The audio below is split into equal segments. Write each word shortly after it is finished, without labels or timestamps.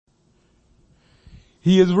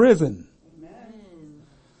He is risen. Amen.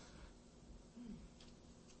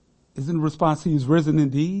 Isn't the response, he is risen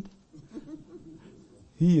indeed?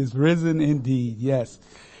 He is risen indeed, yes.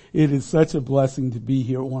 It is such a blessing to be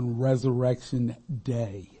here on Resurrection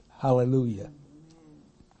Day. Hallelujah.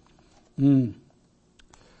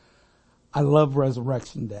 I love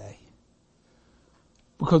Resurrection Day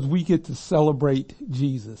because we get to celebrate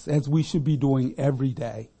Jesus, as we should be doing every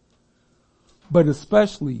day. But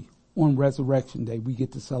especially on Resurrection Day, we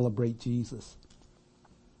get to celebrate Jesus.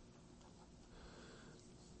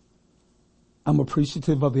 I'm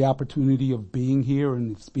appreciative of the opportunity of being here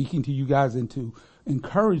and speaking to you guys and to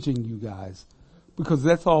encouraging you guys, because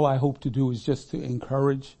that's all I hope to do, is just to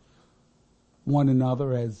encourage one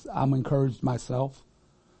another as I'm encouraged myself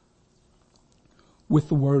with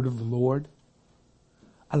the word of the Lord.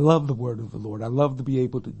 I love the word of the Lord. I love to be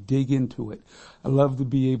able to dig into it. I love to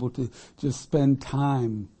be able to just spend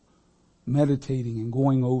time meditating and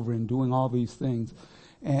going over and doing all these things.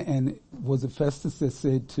 And was it Festus that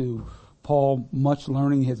said to Paul, much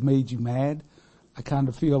learning has made you mad? I kind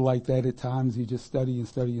of feel like that at times. You just study and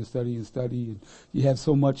study and study and study, and you have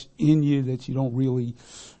so much in you that you don't really,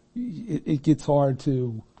 it gets hard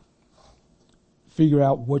to figure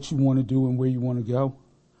out what you want to do and where you want to go.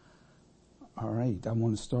 All right, I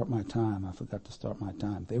want to start my time. I forgot to start my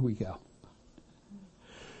time. There we go.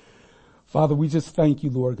 Father, we just thank you,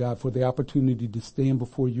 Lord God, for the opportunity to stand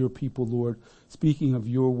before your people, Lord, speaking of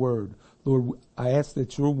your word. Lord, I ask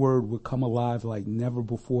that your word would come alive like never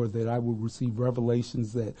before, that I would receive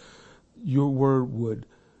revelations, that your word would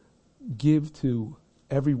give to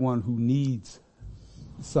everyone who needs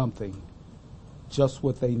something, just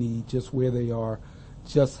what they need, just where they are,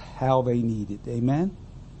 just how they need it. Amen?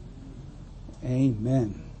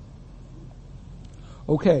 Amen.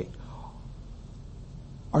 Okay.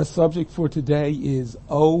 Our subject for today is,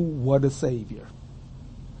 oh, what a Savior.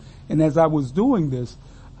 And as I was doing this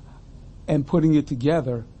and putting it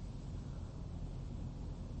together,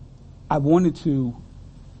 I wanted to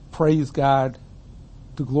praise God,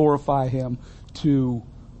 to glorify him, to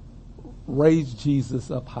raise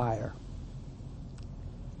Jesus up higher.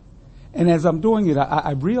 And as I'm doing it,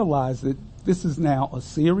 I realize that this is now a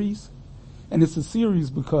series. And it's a series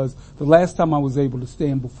because the last time I was able to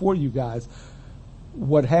stand before you guys,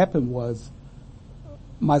 what happened was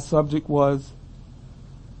my subject was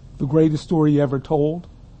the greatest story ever told.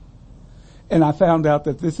 And I found out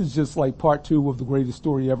that this is just like part 2 of the greatest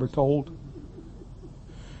story ever told.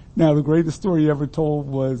 Now, the greatest story ever told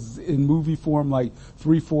was in movie form, like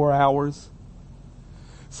 3-4 hours.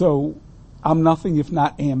 So I'm nothing if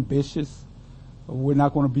not ambitious. We're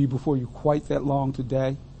not going to be before you quite that long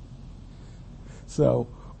today. So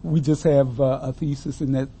we just have a thesis,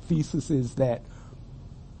 and that thesis is that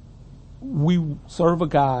we serve a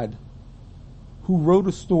God who wrote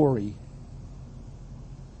a story,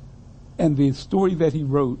 and the story that he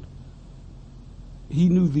wrote, he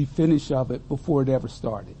knew the finish of it before it ever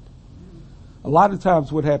started. A lot of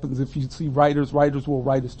times what happens, if you see writers will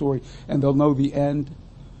write a story and they'll know the end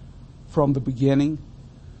from the beginning,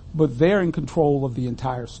 but they're in control of the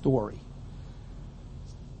entire story.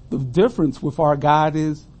 The difference with our God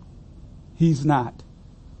is he's not.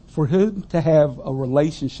 For him to have a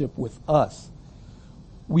relationship with us,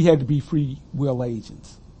 we had to be free will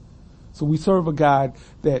agents. So we serve a God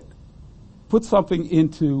that put something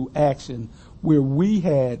into action where we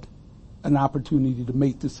had an opportunity to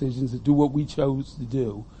make decisions, to do what we chose to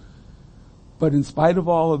do. But in spite of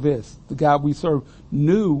all of this, the God we serve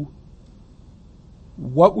knew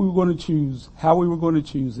what we were going to choose, how we were going to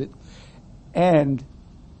choose it, and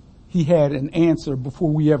he had an answer before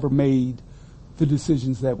we ever made the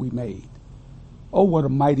decisions that we made. Oh, what a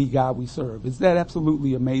mighty God we serve. Is that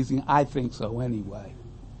absolutely amazing? I think so anyway.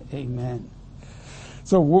 Amen.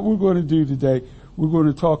 So what we're going to do today, we're going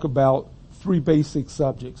to talk about 3 basic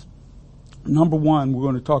subjects. Number 1, we're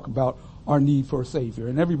going to talk about our need for a Savior.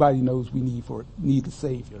 And everybody knows we need a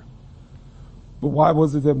Savior. But why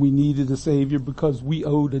was it that we needed a Savior? Because we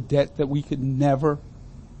owed a debt that we could never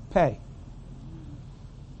pay.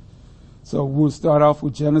 So we'll start off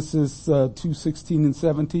with Genesis 2:16 and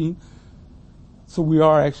 17. So we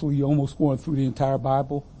are actually almost going through the entire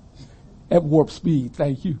Bible at warp speed.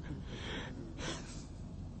 Thank you.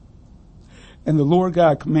 And the Lord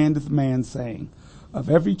God commanded the man, saying, of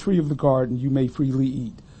every tree of the garden you may freely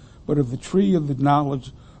eat, but of the tree of the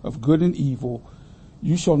knowledge of good and evil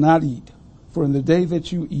you shall not eat, for in the day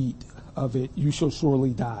that you eat of it you shall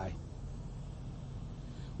surely die.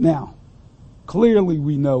 Now, clearly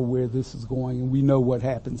we know where this is going, and we know what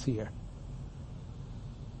happens here.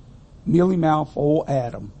 Mealy mouth old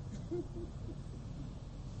Adam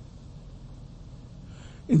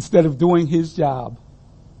instead of doing his job,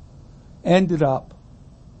 ended up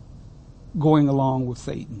going along with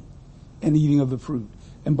Satan and eating of the fruit.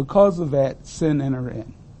 And because of that, sin entered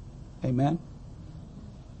in. Amen?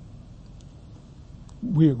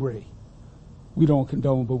 We agree. We don't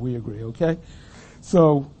condone, but we agree, okay?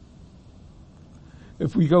 So,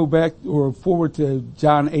 if we go back or forward to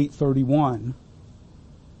John 8:31,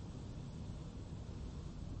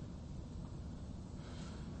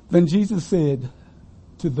 then Jesus said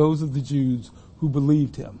to those of the Jews who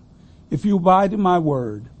believed him, "If you abide in my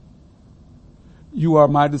word, you are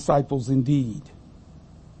my disciples indeed.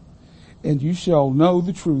 And you shall know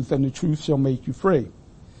the truth, and the truth shall make you free."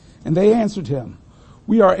 And they answered him,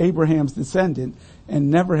 "We are Abraham's descendant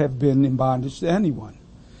and never have been in bondage to anyone.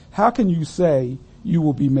 How can you say you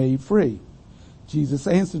will be made free?" Jesus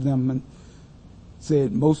answered them and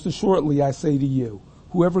said, "Most assuredly I say to you,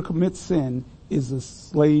 whoever commits sin is a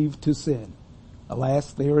slave to sin."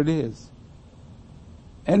 Alas, there it is.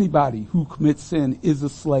 Anybody who commits sin is a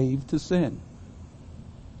slave to sin.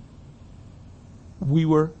 We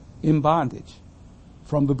were in bondage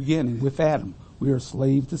from the beginning with Adam. We are a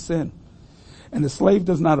slave to sin. And the slave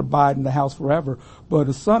does not abide in the house forever, but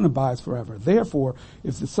a son abides forever. Therefore,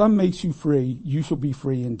 if the son makes you free, you shall be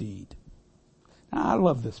free indeed. Now, I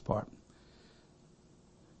love this part.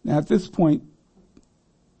 Now, at this point,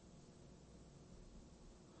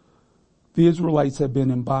 the Israelites have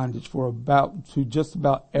been in bondage to just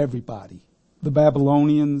about everybody. The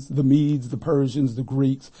Babylonians, the Medes, the Persians, the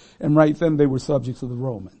Greeks, and right then they were subjects of the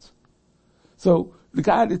Romans. So the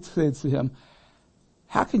guy that said to him,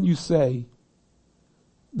 "How can you say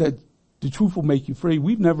that the truth will make you free?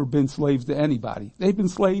 We've never been slaves to anybody." They've been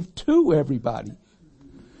slaves to everybody.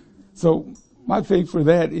 So my take for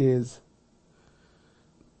that is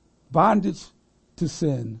bondage to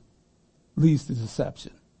sin leads to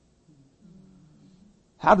deception.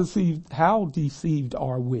 How deceived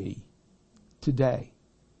are we today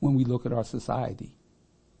when we look at our society?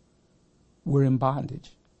 We're in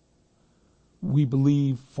bondage. We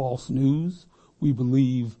believe false news. We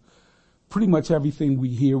believe pretty much everything we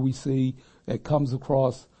hear, we see that comes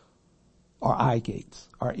across our eye gates,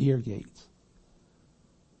 our ear gates.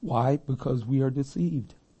 Why? Because we are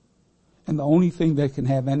deceived. And the only thing that can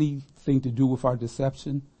have anything to do with our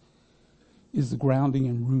deception is the grounding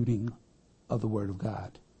and rooting of the Word of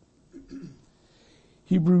God.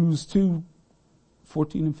 Hebrews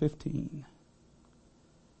 2:14 and 15.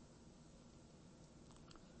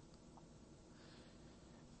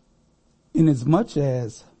 Inasmuch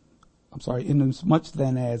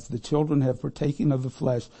then as the children have partaken of the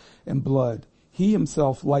flesh and blood, he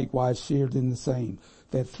himself likewise shared in the same,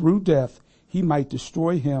 that through death he might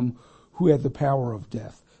destroy him who had the power of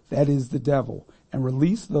death, that is the devil, and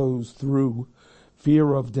release those through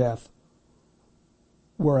fear of death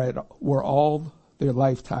were all their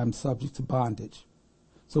lifetime subject to bondage.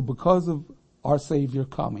 So because of our Savior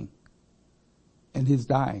coming and his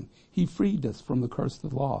dying, he freed us from the curse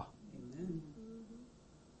of the law. Amen.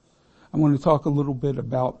 I want to talk a little bit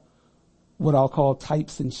about what I'll call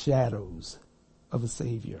types and shadows of a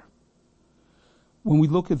Savior. When we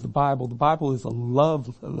look at the Bible is a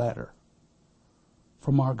love letter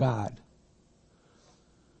from our God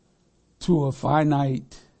to a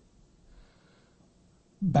finite,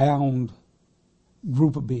 bound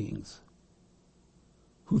group of beings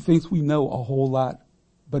who thinks we know a whole lot,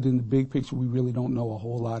 but in the big picture we really don't know a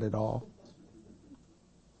whole lot at all.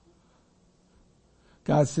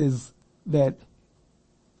 God says that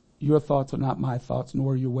your thoughts are not my thoughts,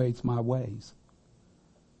 nor your ways my ways.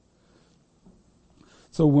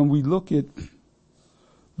 So when we look at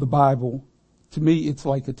the Bible, to me it's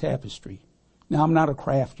like a tapestry. Now, I'm not a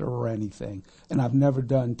crafter or anything, and I've never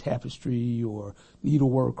done tapestry or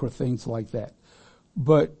needlework or things like that.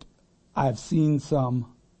 But I've seen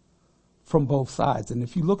some from both sides. And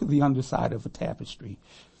if you look at the underside of a tapestry,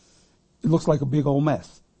 it looks like a big old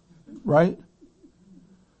mess, right?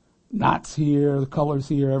 Knots here, the colors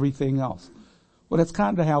here, everything else. Well, that's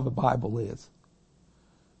kind of how the Bible is.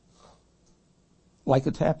 Like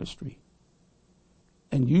a tapestry.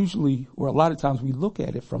 And usually, or a lot of times, we look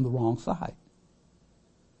at it from the wrong side.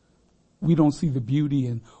 We don't see the beauty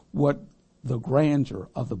in what the grandeur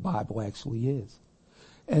of the Bible actually is.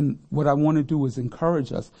 And what I want to do is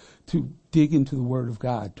encourage us to dig into the Word of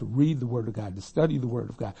God, to read the Word of God, to study the Word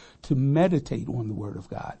of God, to meditate on the Word of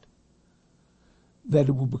God. That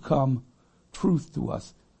it will become truth to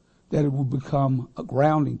us, that it will become a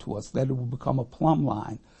grounding to us, that it will become a plumb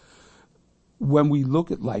line. When we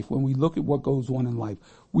look at life, when we look at what goes on in life,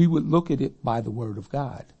 we would look at it by the Word of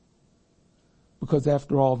God. Because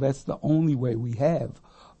after all, that's the only way we have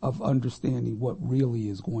of understanding what really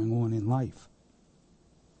is going on in life.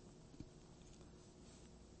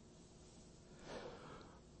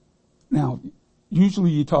 Now,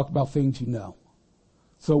 usually you talk about things you know.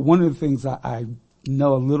 So one of the things I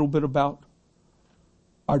know a little bit about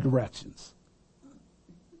are directions.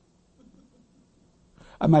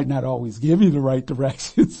 I might not always give you the right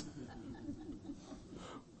directions,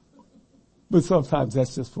 but sometimes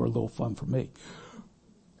that's just for a little fun for me.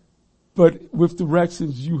 But with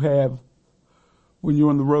directions, you have, when you're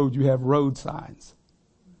on the road, you have road signs.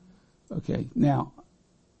 Okay, now,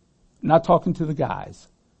 not talking to the guys,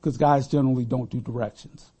 because guys generally don't do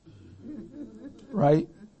directions. Right?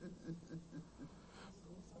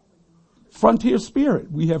 Frontier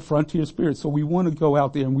spirit. We have frontier spirit. So we want to go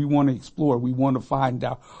out there and we want to explore. We want to find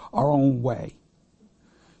out our own way.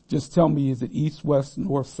 Just tell me, is it east, west,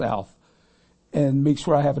 north, south? And make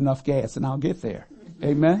sure I have enough gas and I'll get there.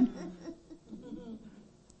 Amen?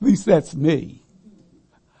 At least that's me.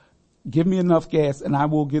 Give me enough gas and I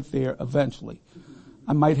will get there eventually.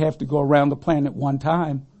 I might have to go around the planet one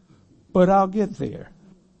time, but I'll get there.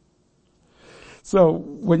 So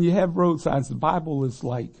when you have road signs, the Bible is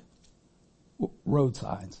like road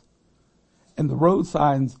signs. And the road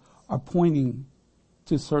signs are pointing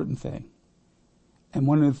to a certain thing. And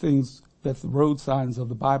one of the things that the road signs of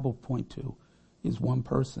the Bible point to is one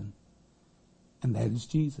person, and that is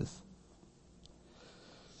Jesus.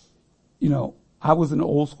 You know, I was an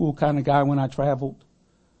old school kind of guy when I traveled.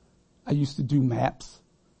 I used to do maps.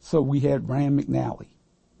 So we had Rand McNally.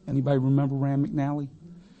 Anybody remember Rand McNally?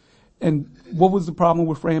 And what was the problem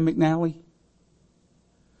with Rand McNally?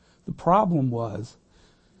 The problem was,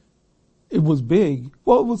 it was big.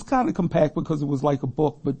 Well, it was kind of compact because it was like a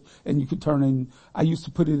book, and you could turn in, I used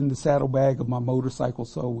to put it in the saddlebag of my motorcycle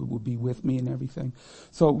so it would be with me and everything.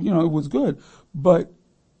 So, you know, it was good. But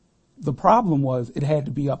the problem was it had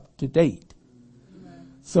to be up to date.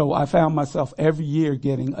 So I found myself every year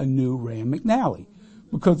getting a new Rand McNally.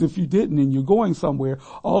 Because if you didn't and you're going somewhere,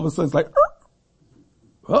 all of a sudden it's like,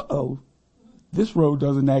 uh-oh, this road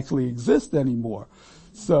doesn't actually exist anymore.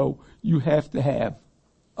 So you have to have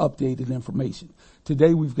updated information.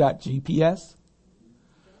 Today we've got GPS.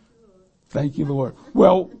 Thank you, Lord.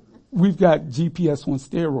 Well, we've got GPS on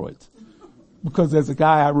steroids. Because as a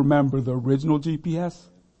guy, I remember the original GPS.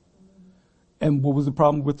 And what was the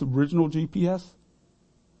problem with the original GPS?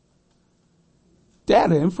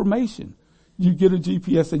 Data, information. You get a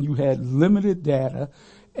GPS and you had limited data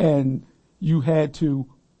and you had to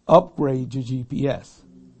upgrade your GPS.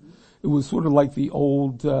 It was sort of like the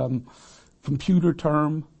old computer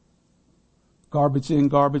term, garbage in,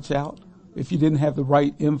 garbage out. If you didn't have the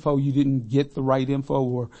right info, you didn't get the right info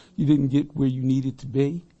or you didn't get where you needed to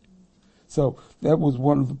be. So that was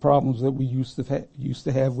one of the problems that we used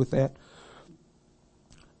to have with that.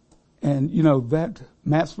 And, you know, that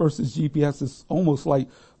maps versus GPS is almost like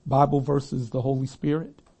Bible versus the Holy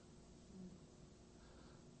Spirit.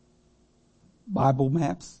 Bible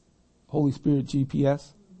maps, Holy Spirit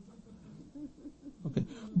GPS. Okay.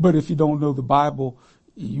 But if you don't know the Bible,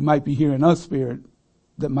 you might be hearing a spirit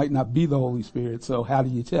that might not be the Holy Spirit. So how do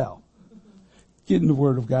you tell? Get in the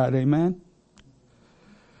Word of God. Amen.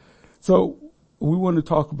 So we want to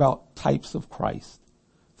talk about types of Christ.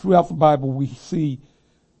 Throughout the Bible, we see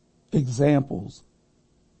examples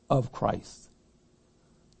of Christ.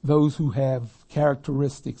 Those who have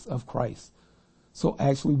characteristics of Christ. So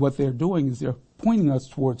actually what they're doing is they're pointing us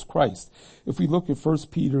towards Christ. If we look at 1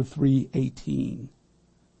 Peter 3:18,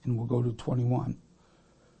 and we'll go to 21.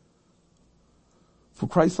 For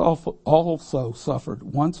Christ also suffered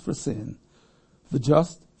once for sin, the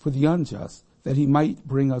just for the unjust, that he might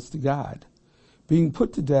bring us to God, being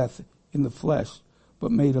put to death in the flesh,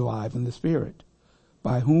 but made alive in the spirit,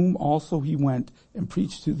 by whom also he went and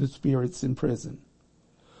preached to the spirits in prison,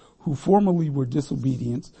 who formerly were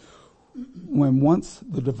disobedient, when once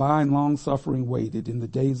the divine long-suffering waited in the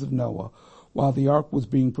days of Noah, while the ark was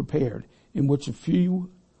being prepared, in which a few,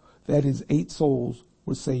 that is 8 souls,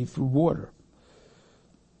 were saved through water.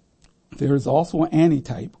 There is also an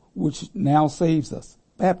antitype, which now saves us,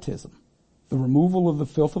 baptism, the removal of the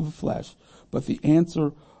filth of the flesh, but the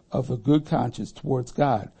answer of a good conscience towards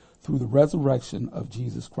God through the resurrection of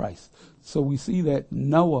Jesus Christ. So we see that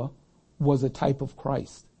Noah was a type of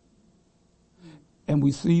Christ. And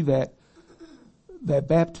we see that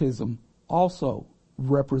baptism also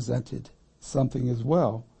represented something as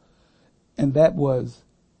well, and that was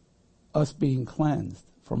us being cleansed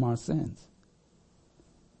from our sins.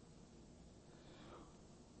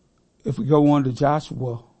 If we go on to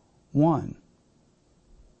Joshua 1,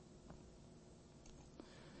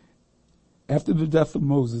 After the death of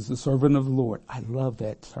Moses, the servant of the Lord. I love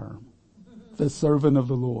that term. The servant of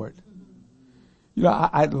the Lord. You know,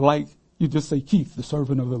 I'd like you just say, Keith, the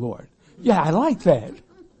servant of the Lord. Yeah, I like that.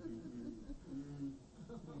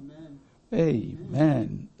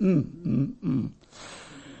 Amen.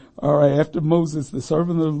 All right, after Moses, the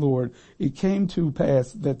servant of the Lord, it came to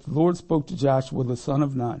pass that the Lord spoke to Joshua, the son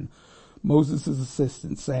of Nun, Moses'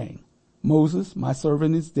 assistant, saying, Moses, my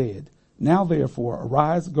servant, is dead. Now therefore,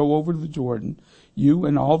 arise, go over the Jordan, you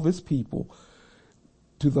and all this people,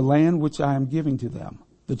 to the land which I am giving to them,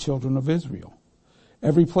 the children of Israel.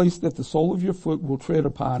 Every place that the sole of your foot will tread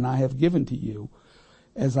upon I have given to you,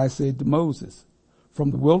 as I said to Moses,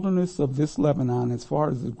 from the wilderness of this Lebanon as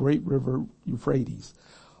far as the great river Euphrates.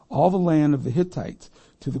 All the land of the Hittites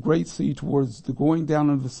to the great sea towards the going down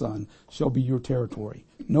of the sun shall be your territory.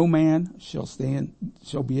 No man shall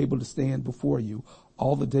be able to stand before you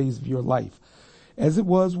all the days of your life. As it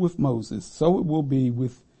was with Moses, so it will be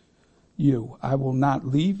with you. I will not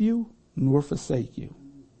leave you nor forsake you.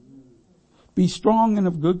 Be strong and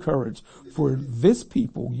of good courage, for this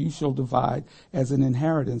people you shall divide as an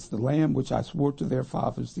inheritance the land which I swore to their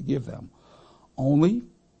fathers to give them. Only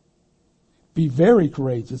be very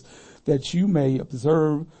courageous, that you may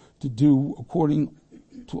observe to do according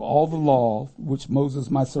to all the law which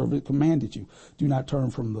Moses my servant commanded you. Do not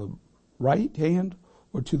turn from the right hand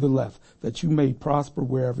or to the left, that you may prosper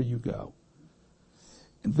wherever you go.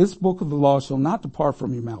 And this book of the law shall not depart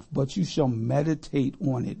from your mouth, but you shall meditate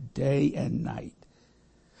on it day and night,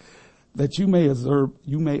 that you may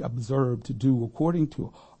observe to do according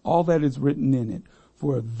to all that is written in it.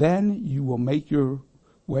 For then you will make your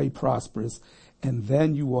way prosperous, and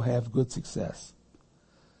then you will have good success.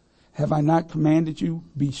 Have I not commanded you?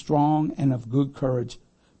 Be strong and of good courage.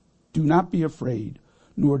 Do not be afraid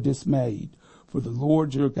nor dismayed, for the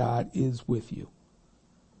Lord your God is with you.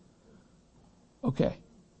 Okay,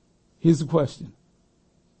 here's the question.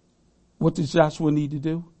 What does Joshua need to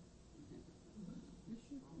do?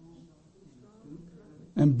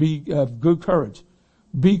 And be of good courage.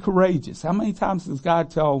 Be courageous. How many times does God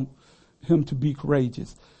tell him to be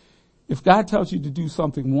courageous? If God tells you to do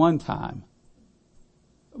something one time,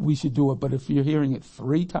 we should do it. But if you're hearing it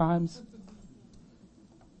 3 times,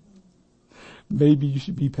 maybe you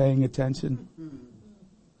should be paying attention.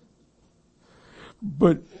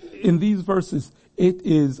 But in these verses, it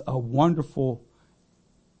is a wonderful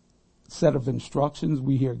set of instructions.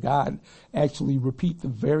 We hear God actually repeat the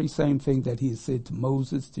very same thing that he has said to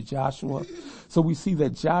Moses, to Joshua. So we see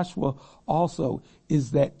that Joshua also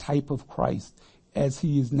is that type of Christ, as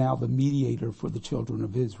he is now the mediator for the children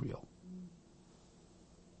of Israel.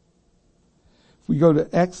 If we go to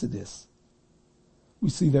Exodus, we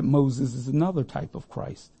see that Moses is another type of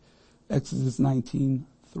Christ. Exodus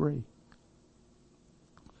 19:3.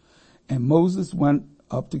 And Moses went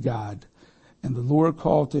up to God, and the Lord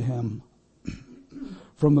called to him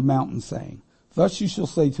from the mountain, saying, Thus you shall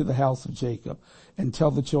say to the house of Jacob, and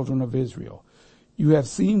tell the children of Israel, You have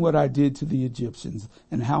seen what I did to the Egyptians,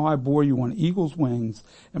 and how I bore you on eagle's wings,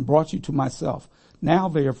 and brought you to myself. Now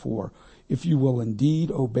therefore, if you will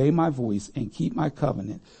indeed obey my voice and keep my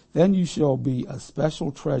covenant, then you shall be a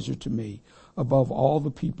special treasure to me above all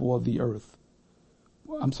the people of the earth.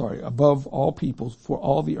 Above all peoples, for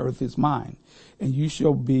all the earth is mine. And you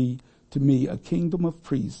shall be to me a kingdom of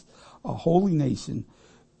priests, a holy nation.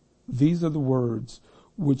 These are the words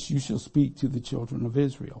which you shall speak to the children of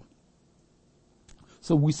Israel.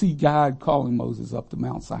 So we see God calling Moses up to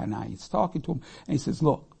Mount Sinai. He's talking to him, and he says,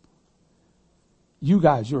 look, you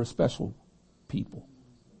guys, you're a special people.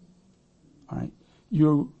 All right?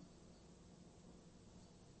 You're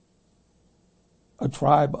a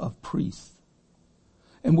tribe of priests.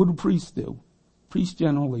 And what do priests do? Priests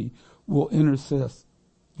generally will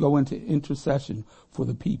go into intercession for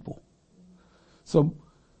the people. So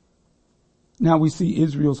now we see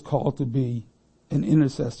Israel's called to be an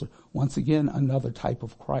intercessor. Once again, another type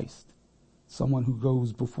of Christ. Someone who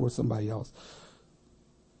goes before somebody else.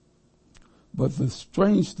 But the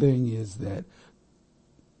strange thing is that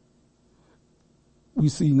we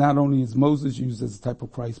see not only is Moses used as a type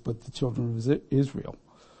of Christ, but the children of Israel.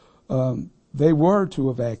 They were to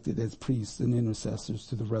have acted as priests and intercessors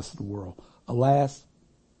to the rest of the world. Alas,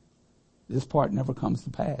 this part never comes to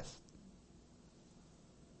pass.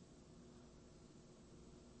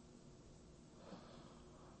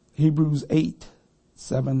 Hebrews 8,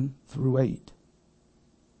 7 through 8.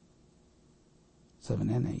 7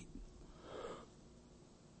 and 8.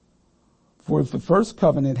 For if the first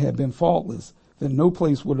covenant had been faultless, then no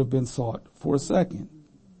place would have been sought for a second.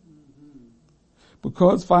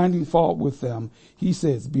 Because finding fault with them, he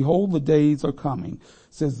says, behold, the days are coming,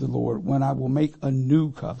 says the Lord, when I will make a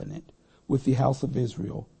new covenant with the house of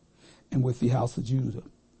Israel and with the house of Judah.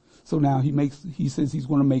 So now he says he's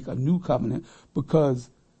going to make a new covenant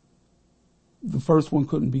because the first one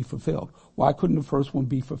couldn't be fulfilled. Why couldn't the first one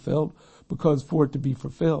be fulfilled? Because for it to be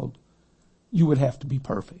fulfilled, you would have to be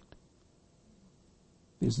perfect.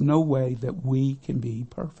 There's no way that we can be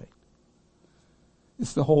perfect.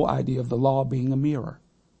 It's the whole idea of the law being a mirror.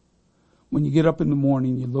 When you get up in the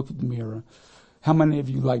morning, you look at the mirror. How many of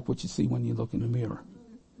you like what you see when you look in the mirror?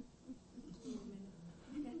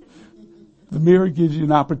 The mirror gives you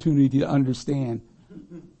an opportunity to understand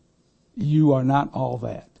you are not all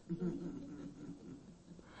that.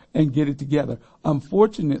 And get it together.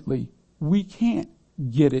 Unfortunately, we can't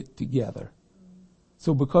get it together.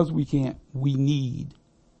 So because we can't, we needed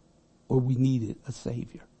a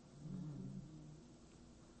Savior.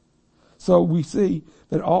 So we see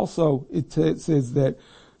that also it says that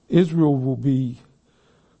Israel will be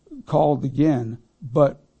called again,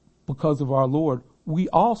 but because of our Lord, we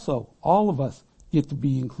also, all of us, get to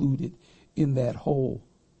be included in that whole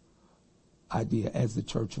idea as the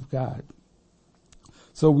church of God.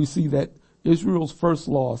 So we see that Israel's first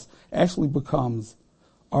loss actually becomes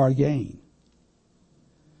our gain.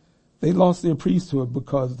 They lost their priesthood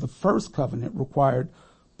because the first covenant required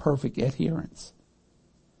perfect adherence.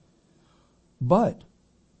 But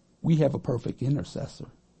we have a perfect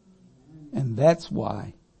intercessor. And that's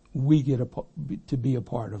why we get to be a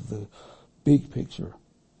part of the big picture.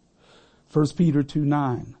 1 Peter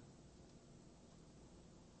 2:9.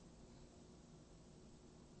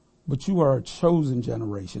 But you are a chosen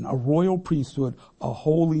generation, a royal priesthood, a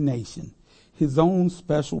holy nation, his own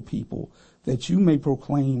special people, that you may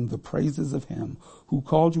proclaim the praises of him who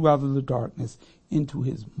called you out of the darkness into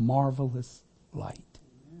his marvelous light.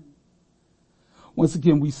 Once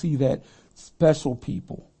again, we see that special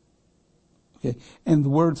people. Okay, and the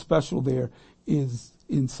word special there is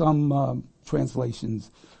in some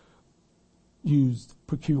translations used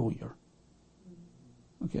peculiar.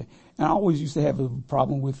 Okay, and I always used to have a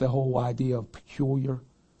problem with the whole idea of peculiar,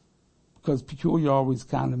 because peculiar always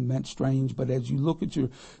kind of meant strange. But as you look at your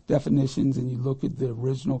definitions and you look at the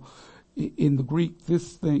original, in the Greek,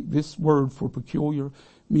 this word for peculiar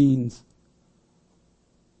means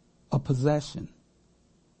a possession.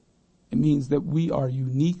 It means that we are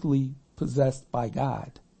uniquely possessed by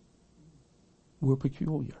God. We're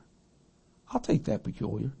peculiar. I'll take that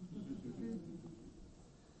peculiar.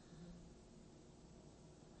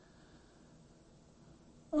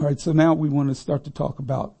 All right, so now we want to start to talk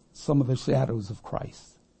about some of the shadows of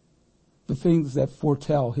Christ, the things that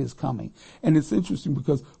foretell his coming. And it's interesting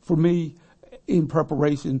because for me, in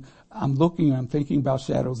preparation, I'm thinking about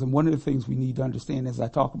shadows. And one of the things we need to understand as I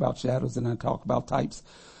talk about shadows and I talk about types,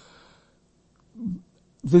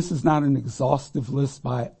 this is not an exhaustive list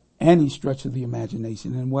by any stretch of the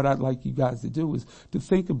imagination. And what I'd like you guys to do is to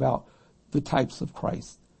think about the types of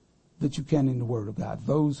Christ that you can in the Word of God,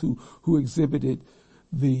 those who exhibited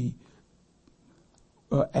the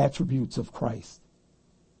attributes of Christ,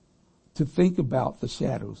 to think about the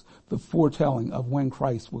shadows, the foretelling of when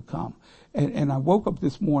Christ would come. And I woke up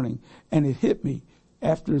this morning and it hit me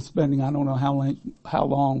after spending, I don't know how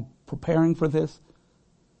long preparing for this.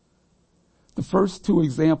 The first two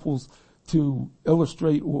examples to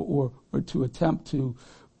illustrate or to attempt to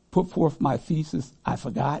put forth my thesis, I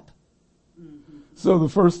forgot. Mm-hmm. So the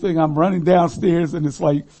first thing, I'm running downstairs and it's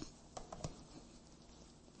like,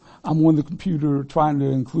 I'm on the computer trying to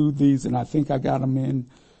include these and I think I got them in.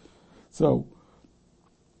 So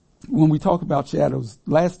when we talk about shadows,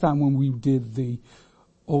 last time when we did the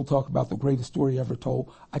old talk about the greatest story ever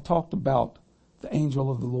told, I talked about the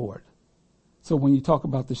angel of the Lord. So when you talk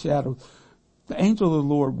about the shadows, the angel of the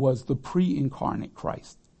Lord was the pre-incarnate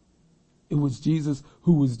Christ. It was Jesus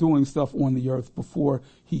who was doing stuff on the earth before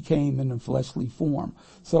he came in a fleshly form.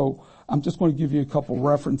 So I'm just going to give you a couple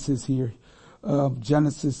references here.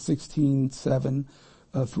 Genesis 16:7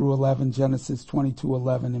 through 11, Genesis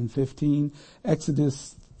 22:11 and 15,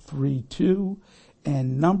 Exodus 3:2,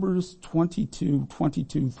 and Numbers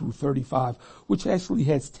 22:22 through 35, which actually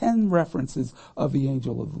has 10 references of the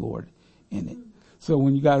angel of the Lord in it. So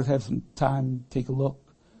when you guys have some time, take a look.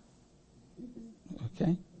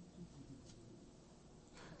 Okay?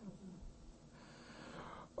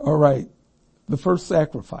 All right. The first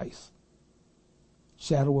sacrifice.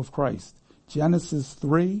 Shadow of Christ. Genesis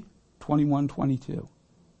 3:21-22.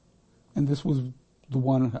 And this was the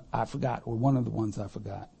one I forgot, or one of the ones I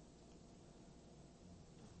forgot.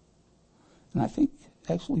 And I think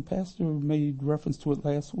actually Pastor made reference to it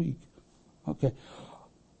last week. Okay.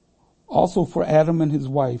 Also for Adam and his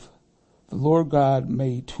wife, the Lord God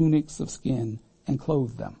made tunics of skin and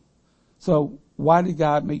clothed them. So why did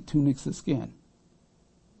God make tunics of skin?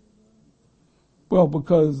 Well,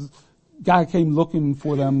 because God came looking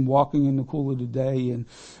for them, walking in the cool of the day, and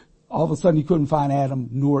all of a sudden he couldn't find Adam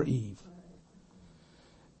nor Eve.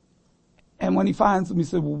 And when he finds them, he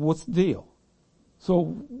said, well, what's the deal?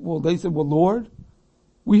 They said, well, Lord,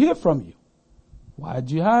 we hid from you.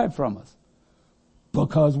 Why'd you hide from us?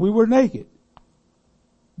 Because we were naked.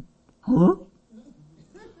 Huh?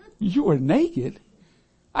 You were naked?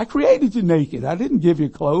 I created you naked. I didn't give you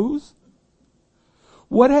clothes.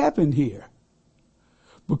 What happened here?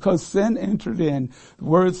 Because sin entered in, the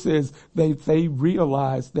word says they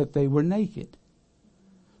realized that they were naked.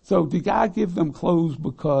 So did God give them clothes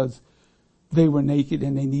because they were naked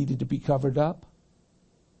and they needed to be covered up?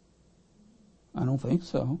 I don't think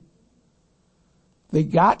so. They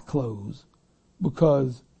got clothes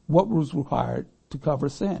because what was required to cover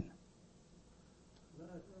sin?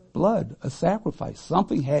 Blood, a sacrifice.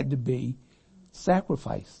 Something had to be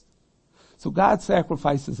sacrificed. So God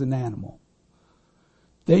sacrifices an animal.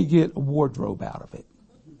 They get a wardrobe out of it.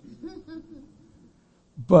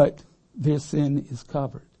 But their sin is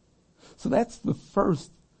covered. So that's the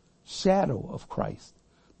first shadow of Christ.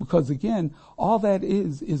 Because again, all that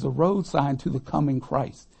is a road sign to the coming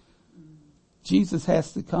Christ. Jesus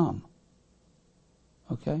has to come.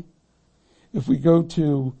 Okay? If we go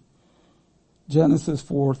to Genesis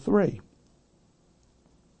 4:3.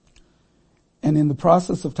 And in the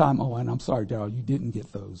process of time, and I'm sorry, Darryl, you didn't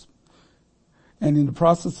get those. And in the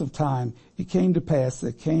process of time, it came to pass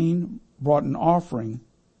that Cain brought an offering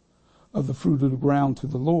of the fruit of the ground to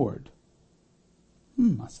the Lord.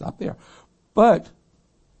 I stopped there. But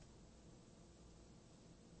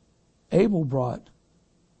Abel brought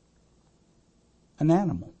an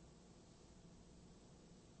animal.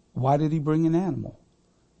 Why did he bring an animal?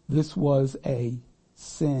 This was a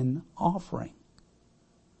sin offering.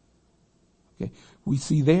 Okay. We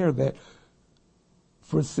see there that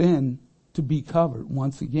for sin to be covered,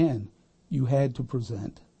 once again, you had to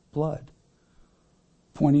present blood,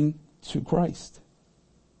 pointing to Christ.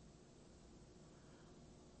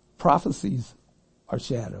 Prophecies are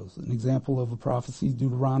shadows. An example of a prophecy,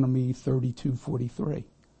 Deuteronomy 32:43.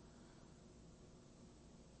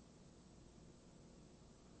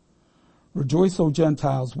 Rejoice, O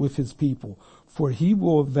Gentiles, with his people, for he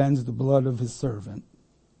will avenge the blood of his servant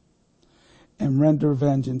and render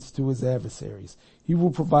vengeance to his adversaries. He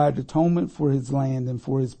will provide atonement for his land and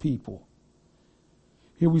for his people.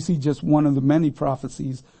 Here we see just one of the many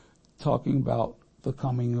prophecies talking about the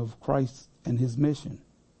coming of Christ and his mission.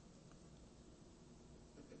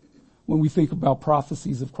 When we think about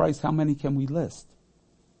prophecies of Christ, how many can we list?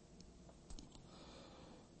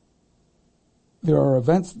 There are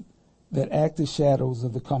events that act as shadows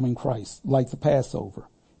of the coming Christ, like the Passover.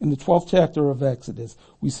 In the 12th chapter of Exodus,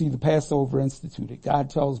 we see the Passover instituted. God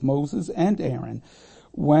tells Moses and Aaron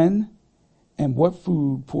when and what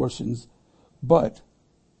food portions, but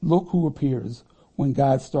look who appears when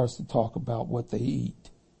God starts to talk about what they eat.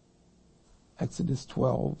 Exodus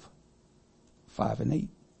 12, 5 and 8.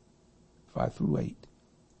 5 through 8.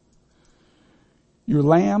 Your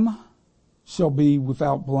lamb shall be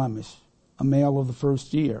without blemish, a male of the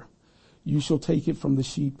first year. You shall take it from the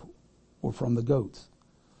sheep or from the goats.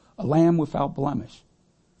 A lamb without blemish.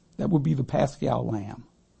 That would be the Paschal lamb.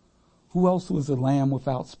 Who else was a lamb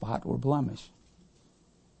without spot or blemish?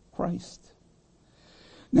 Christ.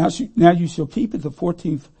 Now you shall keep it the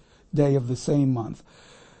 14th day of the same month.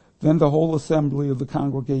 Then the whole assembly of the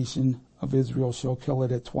congregation of Israel shall kill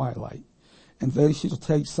it at twilight. And they shall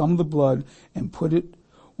take some of the blood and put it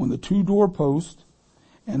on the 2 doorposts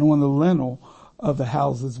and on the lintel of the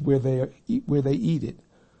houses where they eat it.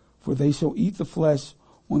 For they shall eat the flesh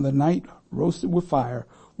on the night roasted with fire,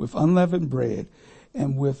 with unleavened bread,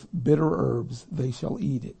 and with bitter herbs they shall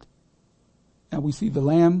eat it. Now we see the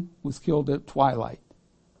lamb was killed at twilight.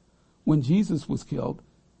 When Jesus was killed,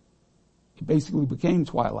 it basically became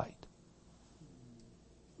twilight.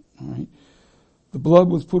 All right. The blood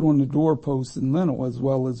was put on the doorpost and lintel, as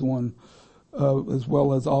well as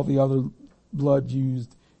all the other blood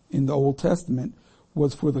used in the Old Testament,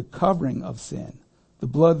 was for the covering of sin. The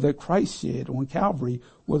blood that Christ shed on Calvary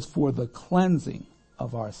was for the cleansing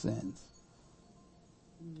of our sins.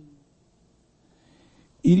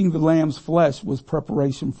 Eating the lamb's flesh was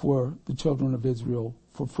preparation for the children of Israel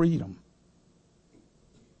for freedom.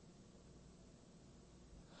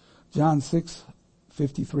 John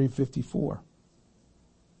 6:53-54.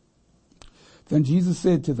 Then Jesus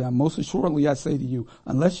said to them, most assuredly I say to you,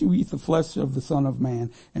 unless you eat the flesh of the Son of Man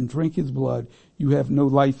and drink his blood, you have no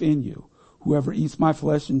life in you. Whoever eats my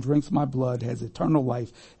flesh and drinks my blood has eternal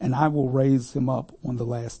life, and I will raise him up on the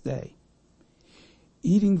last day.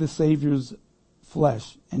 Eating the Savior's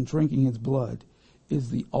flesh and drinking his blood is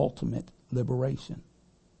the ultimate liberation.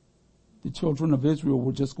 The children of Israel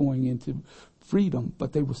were just going into freedom,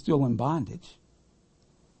 but they were still in bondage.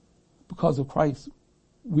 Because of Christ,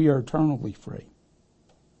 we are eternally free.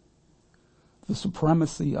 The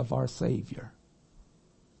supremacy of our Savior.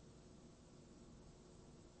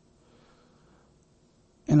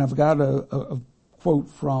 And I've got a quote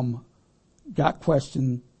from Got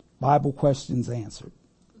Question, Bible Questions Answered.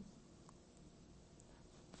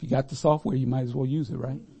 If you got the software, you might as well use it,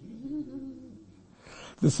 right?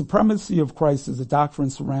 The supremacy of Christ is a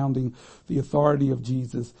doctrine surrounding the authority of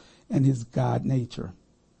Jesus and his God nature.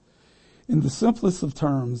 In the simplest of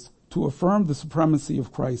terms, to affirm the supremacy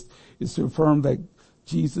of Christ is to affirm that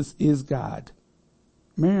Jesus is God.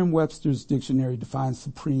 Merriam-Webster's dictionary defines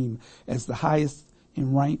supreme as the highest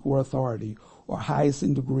in rank or authority, or highest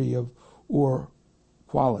in degree of or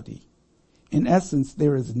quality. In essence,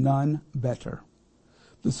 there is none better.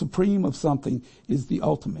 The supreme of something is the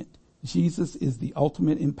ultimate. Jesus is the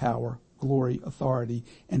ultimate in power, glory, authority,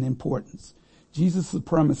 and importance. Jesus'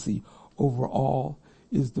 supremacy over all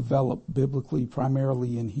is developed biblically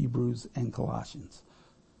primarily in Hebrews and Colossians.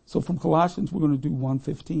 So from Colossians, we're going to do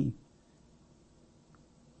 1:15.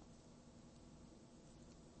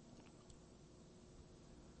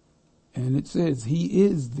 And it says, he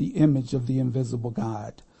is the image of the invisible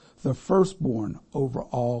God, the firstborn over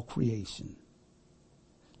all creation.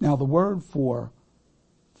 Now the word for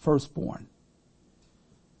firstborn,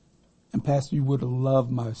 and Pastor, you would have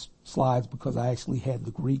loved my slides because I actually had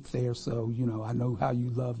the Greek there, so, I know how you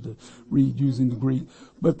love to read using the Greek.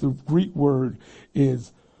 But the Greek word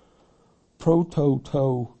is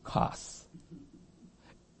prototokos.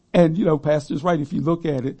 And, Pastor's right. If you look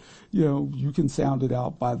at it, you can sound it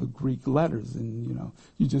out by the Greek letters. And,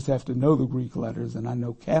 you just have to know the Greek letters. And I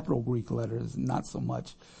know capital Greek letters, not so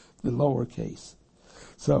much the lowercase.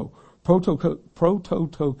 So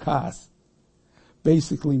prototokos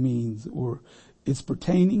basically means, or it's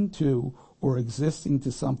pertaining to or existing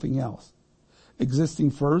to something else.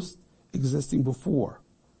 Existing first, existing before.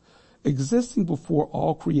 Existing before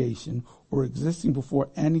all creation, or existing before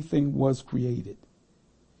anything was created.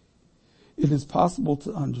 It is possible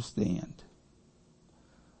to understand,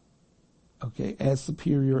 as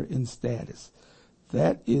superior in status.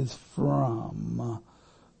 That is from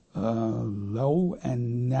Lo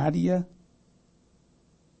and Nida,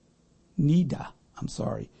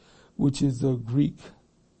 which is the Greek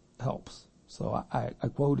helps. So I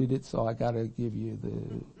quoted it, so I got to give you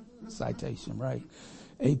the citation, right?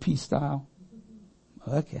 AP style.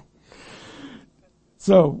 Okay.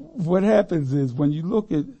 So what happens is when you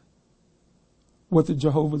look at what the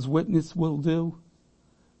Jehovah's Witness will do,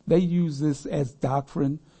 they use this as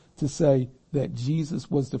doctrine to say that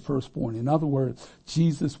Jesus was the firstborn. In other words,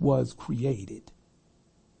 Jesus was created.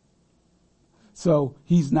 So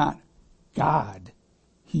he's not God.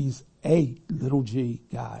 He's a little g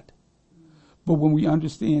God. But when we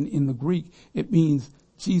understand in the Greek, it means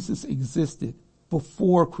Jesus existed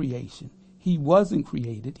before creation. He wasn't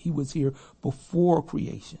created. He was here before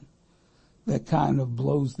creation. That kind of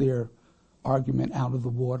blows their argument out of the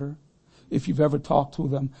water. If you've ever talked to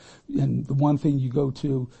them, and the one thing you go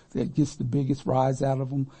to that gets the biggest rise out of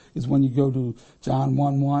them is when you go to John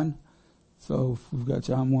 1:1. So if we've got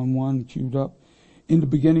John 1:1 queued up. In the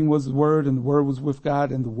beginning was the Word, and the Word was with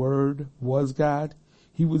God, and the Word was God.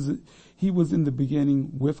 He was in the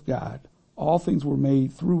beginning with God. All things were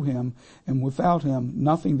made through him, and without him,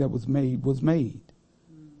 nothing that was made was made.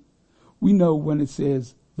 We know when it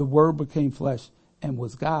says the Word became flesh and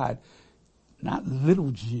was God, not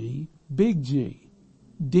little g, big G,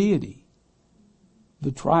 deity,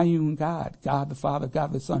 the triune God, God the Father,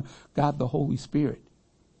 God the Son, God the Holy Spirit.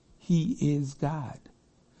 He is God.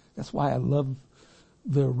 That's why I love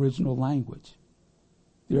the original language.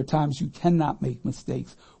 There are times you cannot make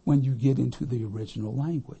mistakes when you get into the original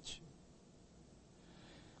language.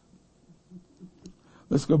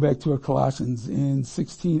 Let's go back to our Colossians in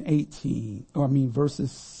verses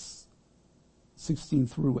 16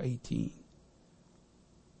 through 18.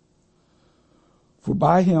 For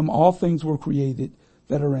by him all things were created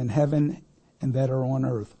that are in heaven and that are on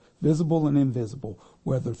earth, visible and invisible,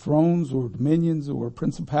 whether thrones or dominions or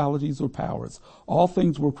principalities or powers. All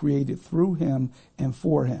things were created through him and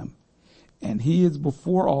for him. And he is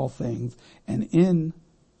before all things, and in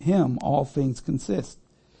him all things consist.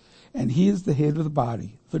 And he is the head of the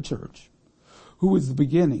body, the church, who is the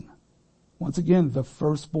beginning. Once again, the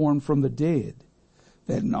firstborn from the dead,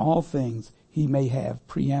 that in all things he may have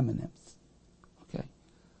preeminence. Okay.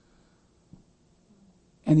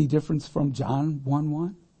 Any difference from John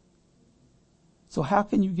 1:1? So how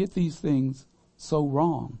can you get these things so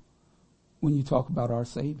wrong when you talk about our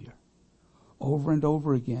Savior? Over and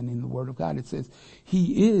over again in the Word of God, it says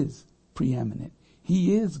he is preeminent.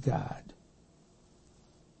 He is God.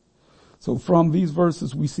 So from these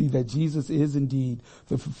verses, we see that Jesus is indeed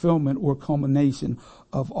the fulfillment or culmination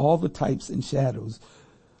of all the types and shadows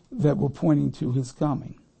that were pointing to his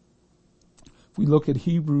coming. If we look at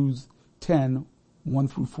Hebrews 10, 1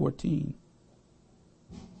 through 14.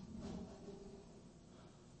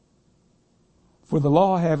 For the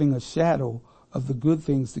law having a shadow of the good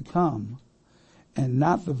things to come, and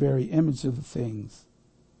not the very image of the things.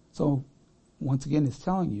 So, once again, it's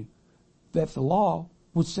telling you that the law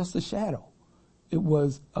was just a shadow. It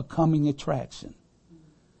was a coming attraction.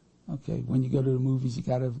 Okay, when you go to the movies, you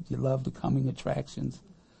love the coming attractions.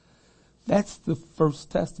 That's the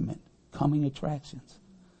First Testament, coming attractions.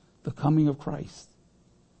 The coming of Christ.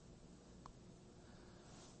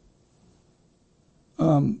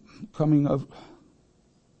 Coming of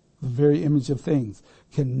the very image of things,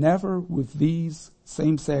 can never with these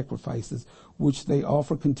same sacrifices, which they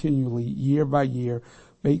offer continually year by year,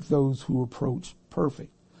 make those who approach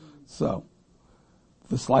perfect. So,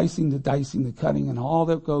 the slicing, the dicing, the cutting, and all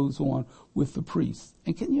that goes on with the priests.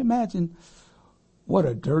 And can you imagine what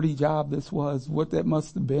a dirty job this was, what that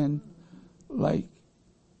must have been like?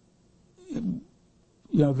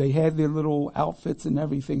 They had their little outfits and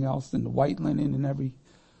everything else, and the white linen and everything.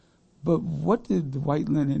 But what did the white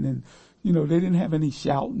linen and, they didn't have any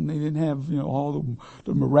shouting. They didn't have, all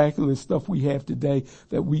the miraculous stuff we have today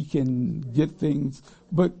that we can get things.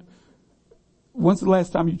 But when's the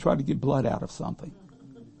last time you tried to get blood out of something?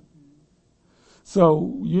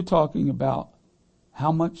 So you're talking about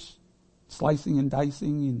how much slicing and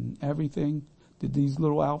dicing and everything did these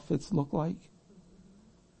little outfits look like?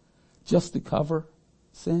 Just to cover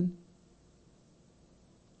sin?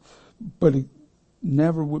 But it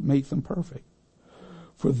never would make them perfect.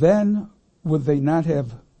 For then would they not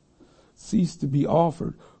have ceased to be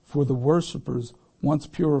offered, for the worshippers, once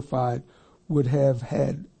purified, would have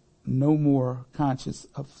had no more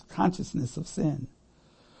consciousness of sin.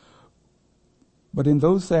 But in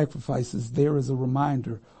those sacrifices there is a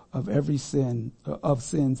reminder of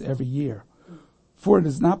sins every year. For it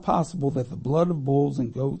is not possible that the blood of bulls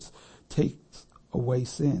and goats takes away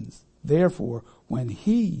sins. Therefore, when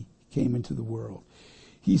he came into the world,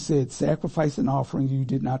 he said, sacrifice and offering you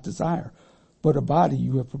did not desire, but a body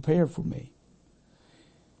you have prepared for me.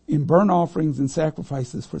 In burnt offerings and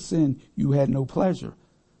sacrifices for sin you had no pleasure.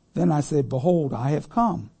 Then I said, behold, I have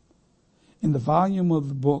come. In the volume of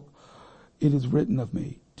the book it is written of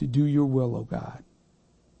me, to do your will, O God.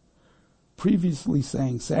 Previously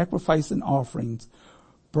saying, sacrifice and offerings,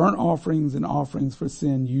 burnt offerings and offerings for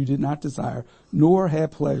sin you did not desire, nor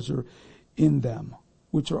had pleasure in them,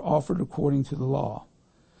 which are offered according to the law.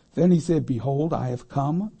 Then he said, behold, I have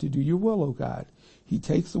come to do your will, O God. He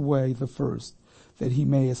takes away the first, that he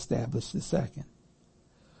may establish the second.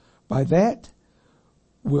 By that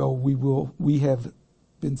we have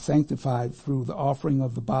been sanctified through the offering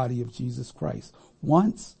of the body of Jesus Christ,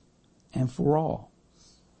 once and for all.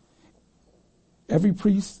 Every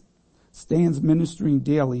priest stands ministering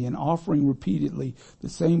daily and offering repeatedly the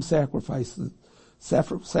same sacrifices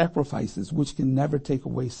which can never take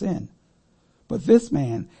away sin. But this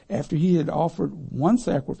man, after he had offered one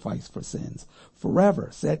sacrifice for sins, forever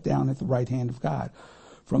sat down at the right hand of God.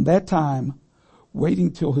 From that time,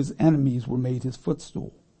 waiting till his enemies were made his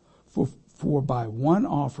footstool. For by one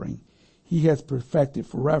offering he has perfected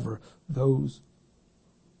forever those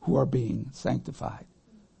who are being sanctified.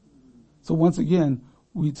 So once again,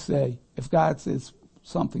 we'd say, if God says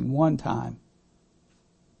something one time,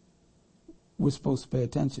 we're supposed to pay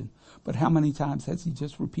attention. But how many times has he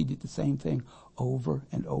just repeated the same thing over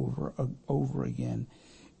and over again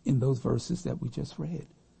in those verses that we just read?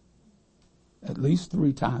 At least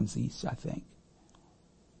 3 times each, I think.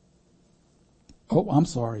 Oh, I'm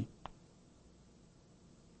sorry.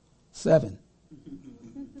 7.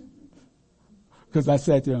 Because I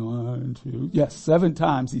sat there, 1, 2. Yes, 7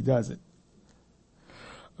 times he does it.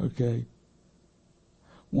 Okay.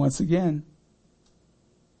 Once again,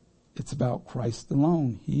 it's about Christ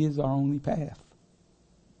alone. He is our only path.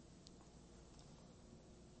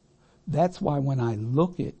 That's why when I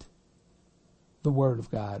look at the Word of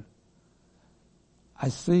God, I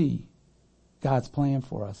see God's plan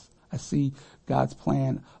for us. I see God's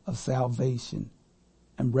plan of salvation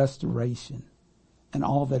and restoration and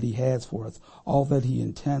all that he has for us, all that he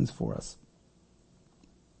intends for us.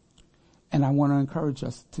 And I want to encourage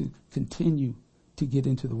us to continue to get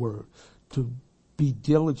into the Word, to be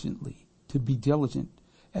diligent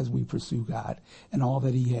as we pursue God and all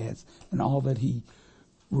that he has and all that he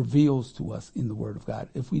reveals to us in the Word of God.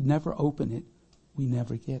 If we never open it, we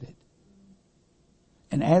never get it.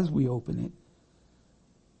 And as we open it,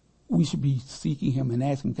 we should be seeking him and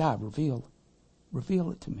asking God, reveal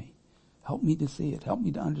it to me. Help me to see it. Help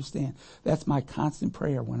me to understand. That's my constant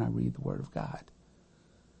prayer when I read the Word of God.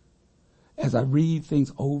 As I read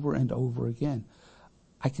things over and over again,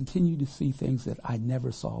 I continue to see things that I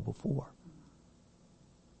never saw before.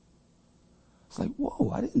 It's like,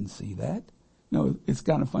 whoa, I didn't see that. It's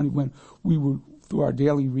kind of funny when we were through our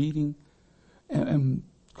daily reading, and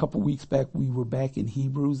a couple weeks back we were back in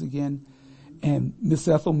Hebrews again, and Miss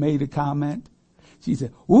Ethel made a comment. She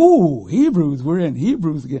said, ooh, Hebrews, we're in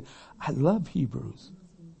Hebrews again. I love Hebrews,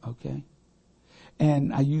 okay?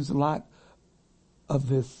 And I use a lot of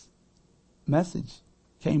this message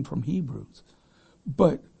came from Hebrews.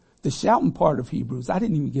 But the shouting part of Hebrews, I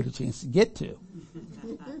didn't even get a chance to get to.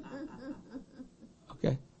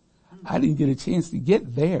 Okay? I didn't get a chance to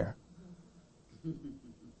get there.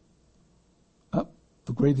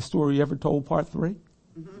 The greatest story ever told, part 3?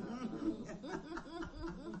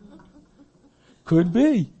 Could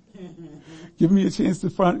be. Give me a chance to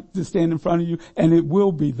stand in front of you, and it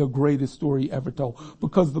will be the greatest story ever told,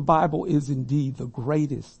 because the Bible is indeed the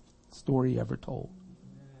greatest story ever told.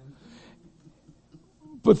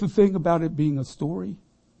 But the thing about it being a story,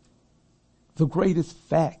 the greatest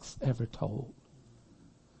facts ever told,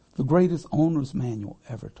 the greatest owner's manual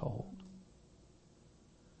ever told.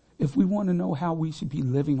 If we want to know how we should be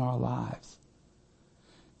living our lives,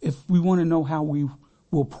 if we want to know how we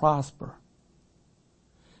will prosper,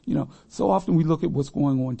 so often we look at what's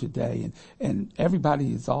going on today, and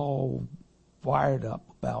everybody is all wired up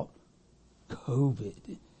about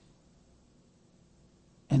COVID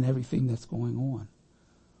and everything that's going on.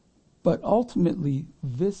 But ultimately,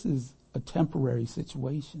 this is a temporary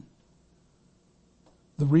situation.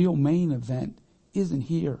 The real main event isn't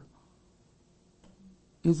here,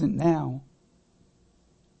 isn't now,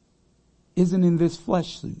 isn't in this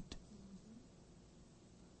flesh suit.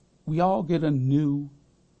 We all get a new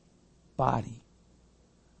body.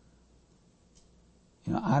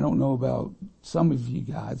 I don't know about some of you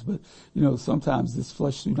guys, but, sometimes this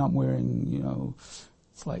flesh suit I'm wearing,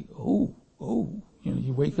 it's like, oh,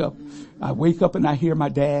 you wake up. I wake up and I hear my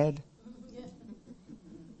dad.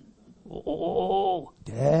 Oh,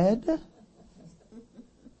 Dad.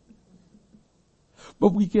 But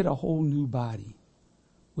we get a whole new body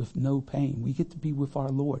with no pain. We get to be with our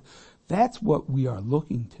Lord. That's what we are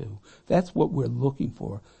looking to. That's what we're looking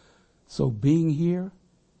for. So being here,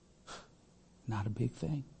 not a big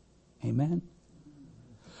thing. Amen.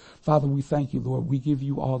 Father, we thank you, Lord. We give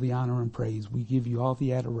you all the honor and praise. We give you all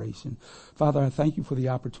the adoration. Father, I thank you for the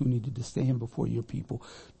opportunity to stand before your people,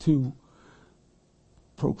 to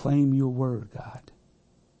proclaim your word, God.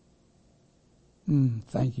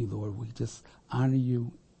 Thank you, Lord. We just honor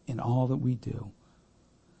you in all that we do.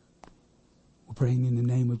 We're praying in the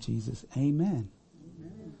name of Jesus. Amen.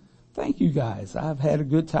 Amen. Thank you, guys. I've had a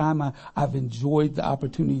good time. I've enjoyed the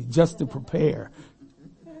opportunity just to prepare.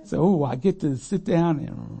 So, I get to sit down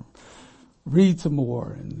and read some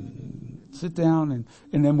more and sit down.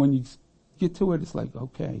 And then when you get to it, it's like,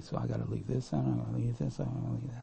 okay, so I got to leave this, I got to leave this, I got to leave that.